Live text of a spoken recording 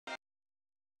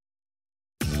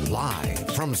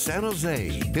Live from San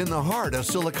Jose, in the heart of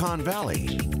Silicon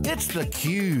Valley, it's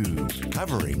theCUBE,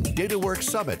 covering DataWorks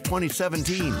Summit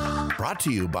 2017. Brought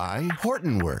to you by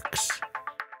Hortonworks.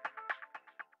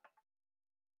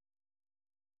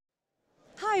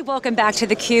 Hi, welcome back to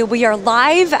theCUBE. We are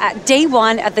live at day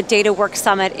one at the DataWorks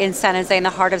Summit in San Jose, in the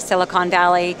heart of Silicon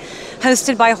Valley,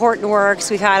 hosted by Hortonworks.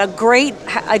 We've had a great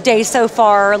day so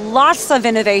far, lots of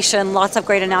innovation, lots of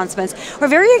great announcements. We're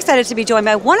very excited to be joined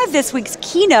by one of this week's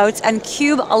keynotes and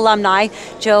CUBE alumni,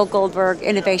 Joe Goldberg,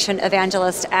 Innovation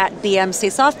Evangelist at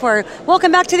BMC Software.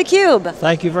 Welcome back to theCUBE.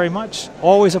 Thank you very much.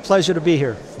 Always a pleasure to be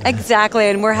here. Exactly,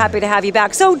 and we're happy to have you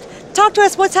back. So, talk to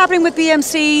us, what's happening with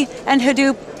BMC and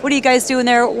Hadoop? What are you guys doing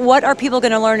there? What are people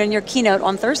going to learn in your keynote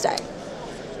on Thursday?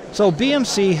 So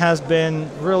BMC has been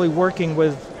really working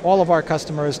with all of our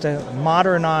customers to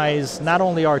modernize not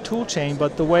only our tool chain,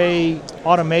 but the way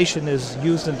automation is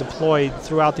used and deployed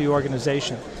throughout the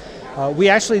organization. We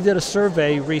actually did a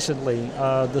survey recently,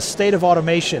 the state of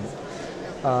automation.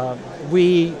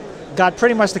 We got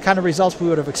pretty much the kind of results we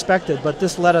would have expected, but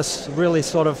this let us really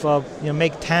sort of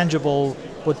make tangible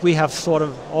what we have sort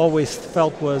of always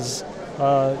felt was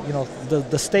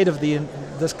the state of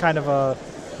this kind of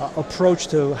approach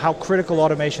to how critical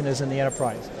automation is in the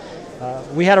enterprise.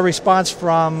 We had a response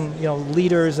from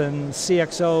leaders and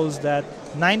CXOs that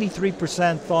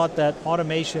 93% thought that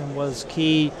automation was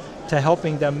key to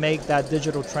helping them make that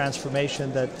digital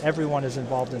transformation that everyone is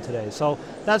involved in today. So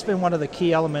that's been one of the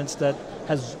key elements that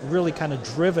has really kind of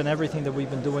driven everything that we've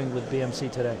been doing with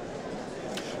BMC today.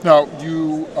 Now,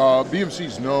 BMC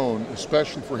is known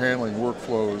especially for handling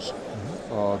workflows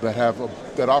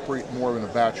that operate more in a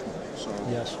batch mode. So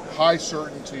yes. High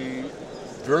certainty,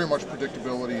 very much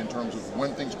predictability in terms of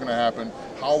when things are going to happen,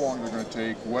 how long they're going to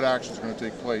take, what actions are going to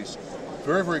take place.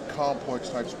 Very, very complex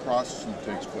types of processing that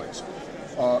takes place.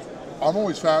 I'm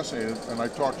always fascinated, and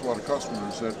I've talked to a lot of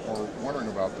customers that are wondering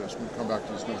about this when we come back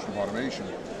to this notion of automation,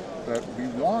 that we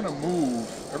want to move,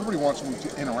 everybody wants to move to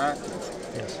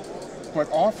interactive. Yes. But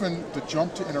often the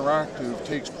jump to interactive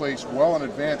takes place well in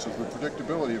advance of the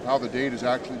predictability of how the data is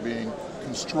actually being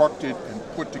constructed and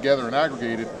put together and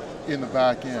aggregated in the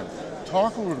back end.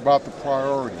 Talk a little bit about the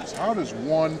priorities. How does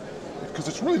one, because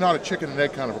it's really not a chicken and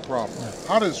egg kind of a problem,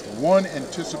 how does one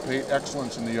anticipate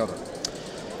excellence in the other?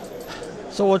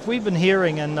 So what we've been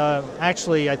hearing, and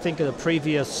actually I think in the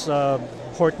previous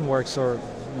Hortonworks or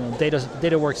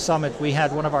DataWorks Summit, we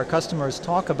had one of our customers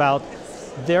talk about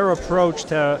their approach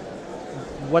to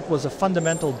what was a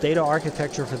fundamental data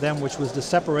architecture for them, which was the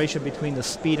separation between the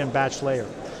speed and batch layer.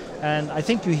 And I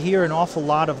think you hear an awful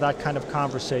lot of that kind of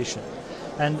conversation.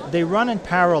 And they run in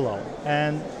parallel,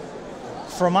 and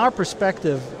from our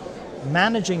perspective,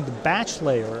 managing the batch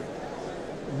layer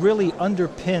really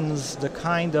underpins the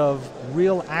kind of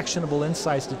real actionable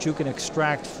insights that you can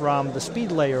extract from the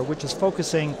speed layer, which is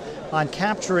focusing on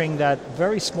capturing that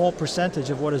very small percentage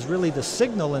of what is really the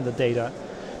signal in the data,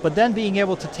 but then being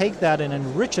able to take that and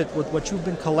enrich it with what you've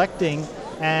been collecting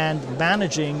and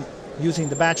managing using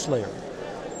the batch layer.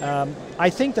 I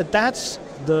think that that's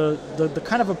the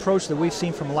kind of approach that we've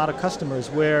seen from a lot of customers,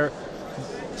 where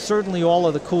certainly all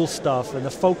of the cool stuff and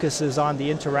the focus is on the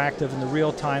interactive and the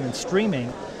real time and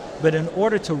streaming, but in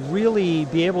order to really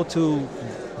be able to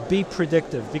be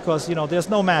predictive, because there's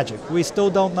no magic. We still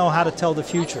don't know how to tell the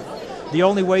future. The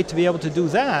only way to be able to do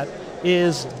that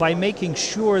is by making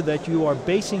sure that you are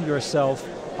basing yourself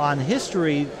on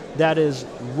history that is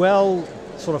well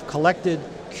sort of collected,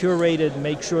 curated,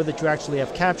 make sure that you actually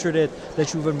have captured it,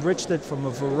 that you've enriched it from a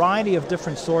variety of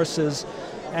different sources,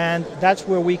 and that's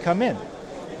where we come in.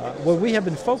 What we have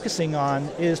been focusing on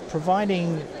is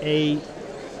providing a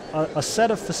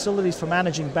set of facilities for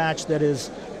managing batch that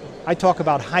is, I talk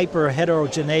about hyper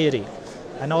heterogeneity.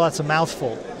 I know that's a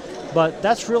mouthful, but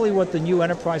that's really what the new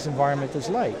enterprise environment is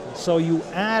like. So you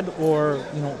add or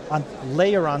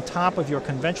layer on top of your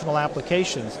conventional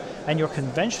applications and your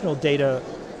conventional data,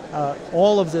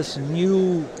 all of this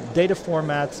new data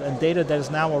formats and data that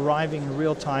is now arriving in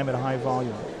real time at a high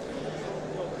volume.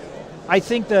 I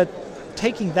think that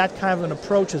taking that kind of an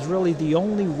approach is really the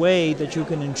only way that you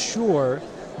can ensure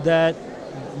that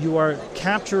you are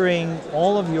capturing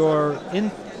all of your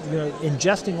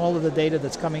ingesting all of the data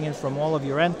that's coming in from all of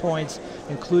your endpoints,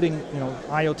 including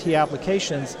IoT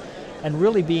applications, and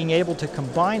really being able to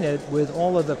combine it with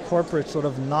all of the corporate sort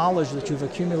of knowledge that you've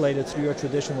accumulated through your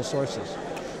traditional sources.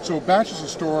 So batches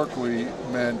historically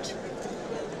meant,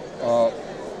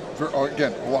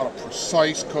 again, a lot of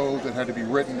precise code that had to be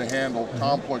written to handle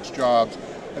complex jobs,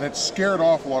 and it scared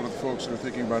off a lot of the folks that are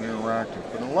thinking about interactive.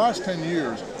 But in the last 10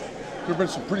 years, there have been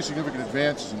some pretty significant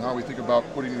advances in how we think about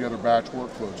putting together batch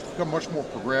workflows. It's become much more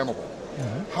programmable.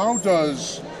 How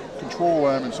does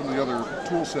Control-M and some of the other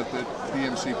tool set that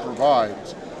BMC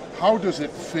provides, how does it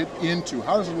fit into,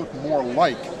 how does it look more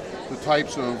like the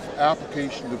types of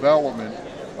application development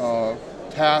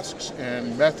tasks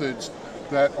and methods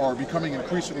that are becoming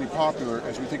increasingly popular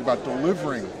as we think about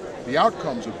delivering the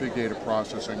outcomes of big data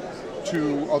processing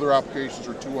to other applications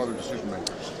or to other decision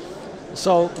makers?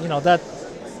 So,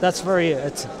 that's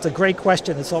it's a great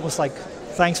question. It's almost like,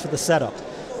 thanks for the setup.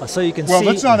 So you can see. Well,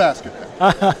 let's not ask it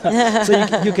then.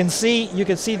 So you can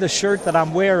see the shirt that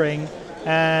I'm wearing,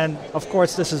 and of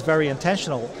course this is very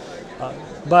intentional.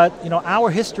 But our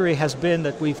history has been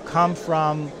that we've come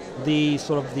from the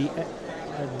sort of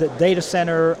the data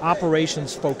center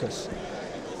operations focus.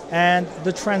 And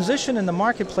the transition in the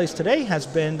marketplace today has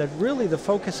been that really the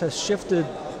focus has shifted,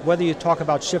 whether you talk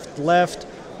about shift left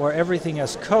or everything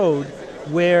as code,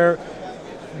 where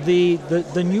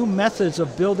the new methods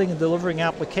of building and delivering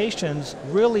applications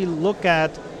really look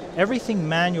at everything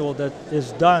manual that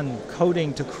is done,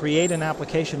 coding to create an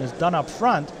application is done up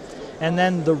front, and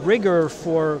then the rigor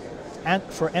for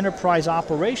enterprise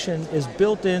operation is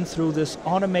built in through this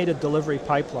automated delivery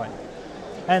pipeline.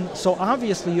 And so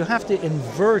obviously you have to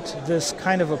invert this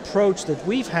kind of approach that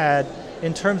we've had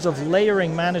in terms of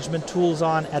layering management tools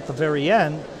on at the very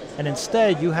end, and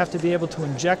instead you have to be able to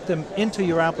inject them into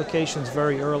your applications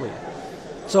very early.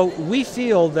 So we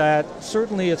feel that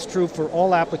certainly it's true for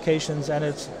all applications, and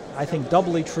it's, I think,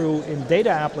 doubly true in data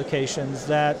applications,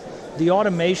 that the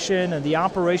automation and the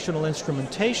operational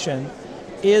instrumentation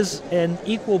is an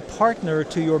equal partner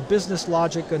to your business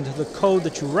logic and to the code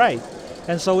that you write.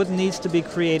 And so it needs to be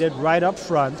created right up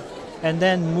front and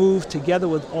then move together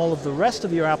with all of the rest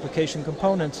of your application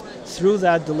components through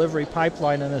that delivery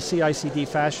pipeline in a CI/CD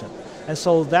fashion. And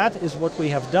so that is what we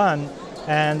have done,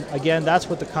 and again, that's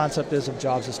what the concept is of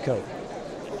jobs as code.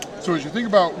 So as you think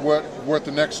about what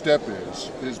the next step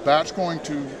is batch going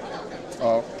to,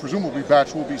 presumably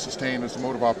batch will be sustained as a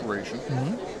mode of operation.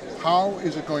 How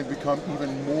is it going to become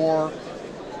even more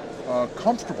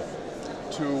comfortable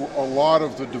to a lot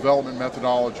of the development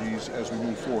methodologies as we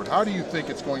move forward? How do you think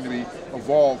it's going to be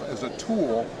evolved as a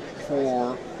tool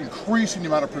for increasing the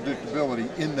amount of predictability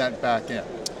in that back end?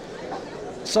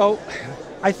 So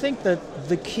I think that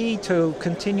the key to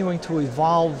continuing to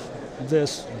evolve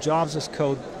this jobs as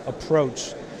code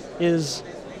approach is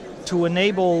to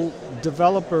enable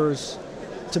developers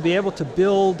to be able to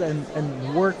build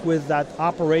and work with that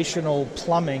operational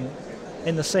plumbing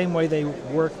in the same way they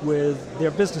work with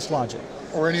their business logic.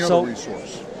 Or any other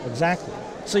resource. Exactly.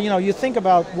 So you think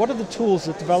about what are the tools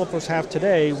that developers have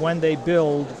today when they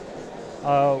build,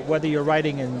 whether you're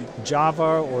writing in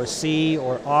Java or C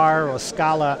or R or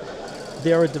Scala.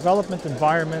 There are development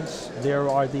environments, there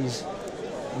are these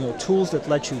tools that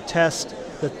let you test,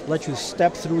 that let you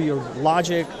step through your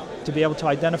logic to be able to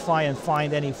identify and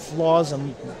find any flaws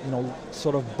and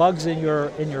sort of bugs in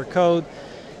your code.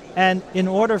 And in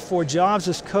order for jobs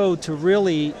as code to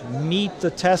really meet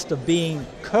the test of being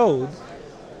code,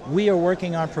 we are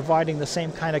working on providing the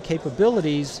same kind of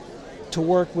capabilities to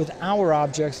work with our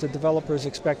objects that developers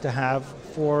expect to have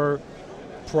for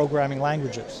programming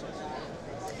languages.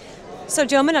 So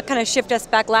Joe, I'm going to kind of shift us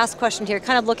back, last question here,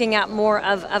 kind of looking at more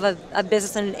of a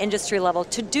business and an industry level.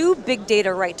 To do big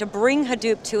data right, to bring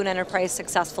Hadoop to an enterprise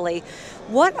successfully,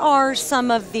 what are some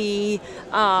of the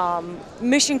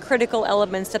mission critical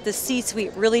elements that the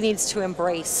C-suite really needs to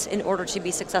embrace in order to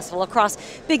be successful across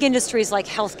big industries like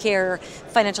healthcare,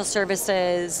 financial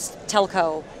services,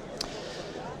 telco?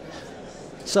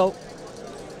 So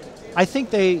I think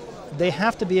they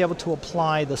have to be able to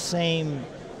apply the same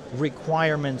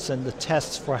requirements and the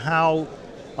tests for how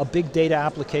a big data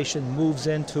application moves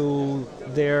into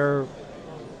their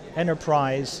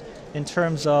enterprise in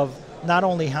terms of not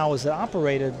only how is it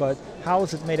operated, but how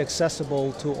is it made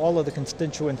accessible to all of the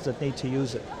constituents that need to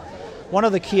use it. One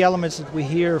of the key elements that we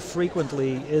hear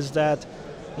frequently is that,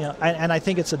 and I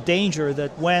think it's a danger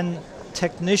that when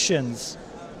technicians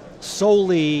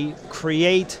solely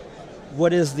create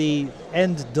what is the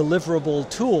end deliverable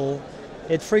tool,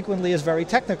 it frequently is very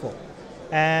technical,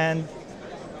 and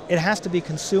it has to be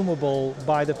consumable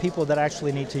by the people that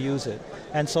actually need to use it.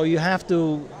 And so you have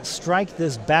to strike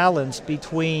this balance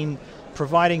between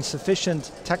providing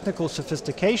sufficient technical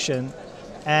sophistication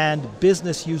and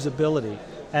business usability.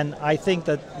 And I think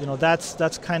that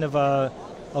that's kind of a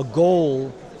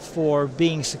goal for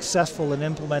being successful in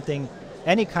implementing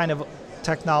any kind of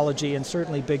technology, and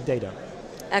certainly big data.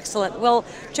 Excellent. Well,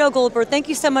 Joe Goldberg, thank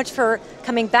you so much for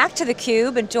coming back to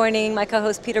theCUBE and joining my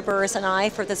co-host Peter Burris and I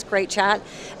for this great chat.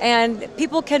 And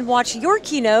people can watch your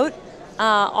keynote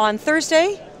on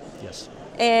Thursday. Yes.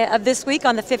 of this week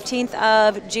on the 15th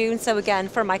of June. So again,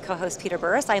 for my co-host Peter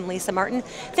Burris, I'm Lisa Martin.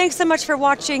 Thanks so much for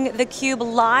watching theCUBE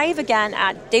live again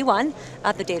at day one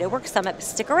of the DataWorks Summit.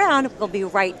 Stick around, we'll be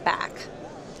right back.